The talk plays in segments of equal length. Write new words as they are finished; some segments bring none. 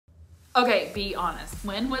Okay, be honest.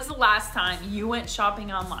 When was the last time you went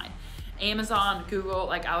shopping online? Amazon, Google,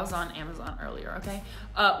 like I was on Amazon earlier, okay?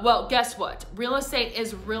 Well, guess what? Real estate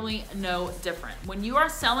is really no different. When you are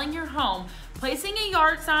selling your home, placing a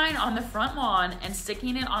yard sign on the front lawn and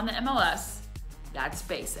sticking it on the MLS, that's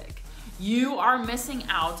basic. You are missing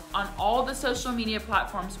out on all the social media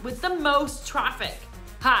platforms with the most traffic.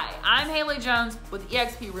 Hi, I'm Haley Jones with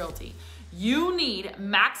eXp Realty. You need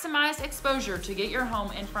maximized exposure to get your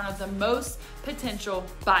home in front of the most potential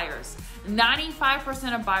buyers.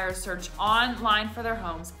 95% of buyers search online for their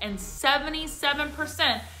homes and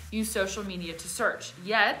 77% use social media to search.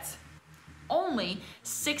 Yet, only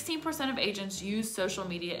 16% of agents use social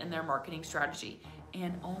media in their marketing strategy,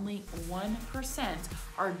 and only 1%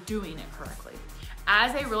 are doing it correctly.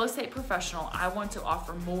 As a real estate professional, I want to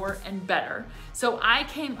offer more and better. So I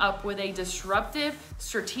came up with a disruptive,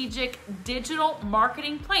 strategic digital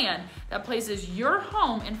marketing plan that places your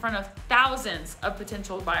home in front of thousands of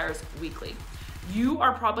potential buyers weekly. You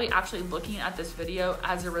are probably actually looking at this video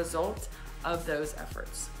as a result of those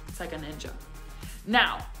efforts. It's like a ninja.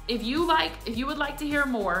 Now, if you would like to hear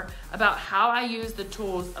more about how I use the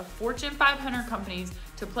tools of Fortune 500 companies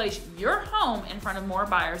to place your home in front of more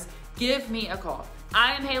buyers, give me a call.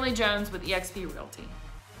 I am Haley Jones with eXp Realty.